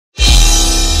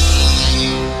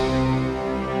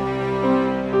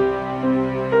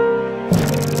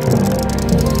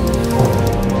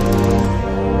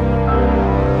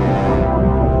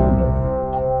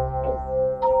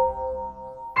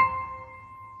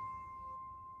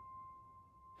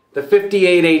The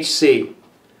 58HC,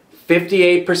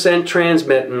 58%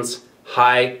 transmittance,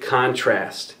 high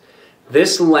contrast.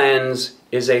 This lens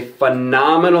is a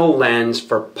phenomenal lens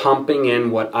for pumping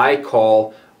in what I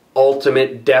call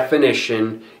ultimate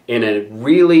definition in a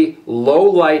really low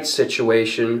light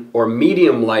situation or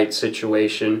medium light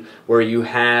situation where you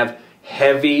have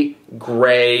heavy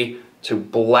gray to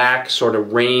black sort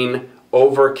of rain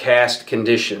overcast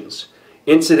conditions.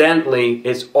 Incidentally,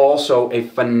 it's also a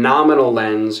phenomenal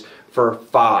lens for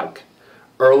fog.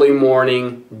 Early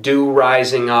morning, dew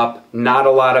rising up, not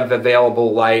a lot of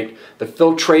available light. The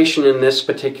filtration in this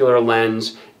particular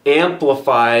lens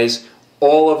amplifies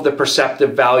all of the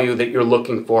perceptive value that you're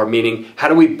looking for, meaning how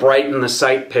do we brighten the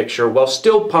sight picture while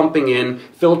still pumping in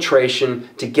filtration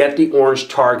to get the orange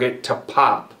target to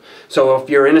pop. So if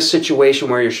you're in a situation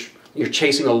where you're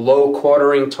chasing a low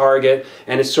quartering target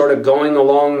and it's sort of going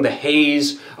along the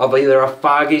haze of either a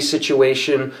foggy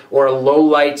situation or a low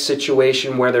light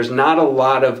situation where there's not a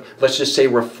lot of, let's just say,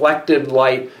 reflected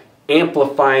light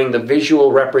amplifying the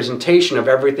visual representation of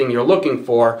everything you're looking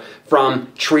for,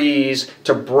 from trees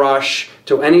to brush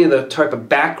to any of the type of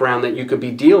background that you could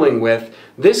be dealing with,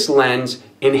 this lens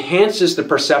enhances the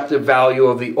perceptive value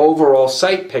of the overall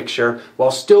sight picture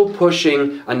while still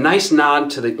pushing a nice nod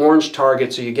to the orange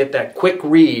target so you get that quick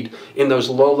read in those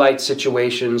low light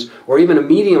situations or even a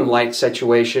medium light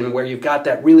situation where you've got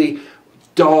that really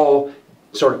dull,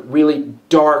 sort of really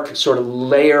dark sort of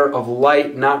layer of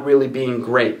light not really being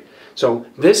great. So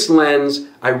this lens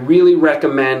I really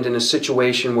recommend in a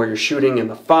situation where you're shooting in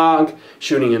the fog,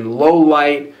 shooting in low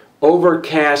light,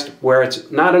 overcast, where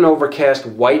it's not an overcast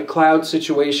white cloud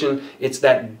situation, it's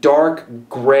that dark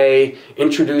gray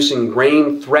introducing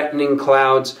rain threatening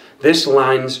clouds. This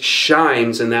lens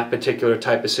shines in that particular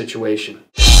type of situation.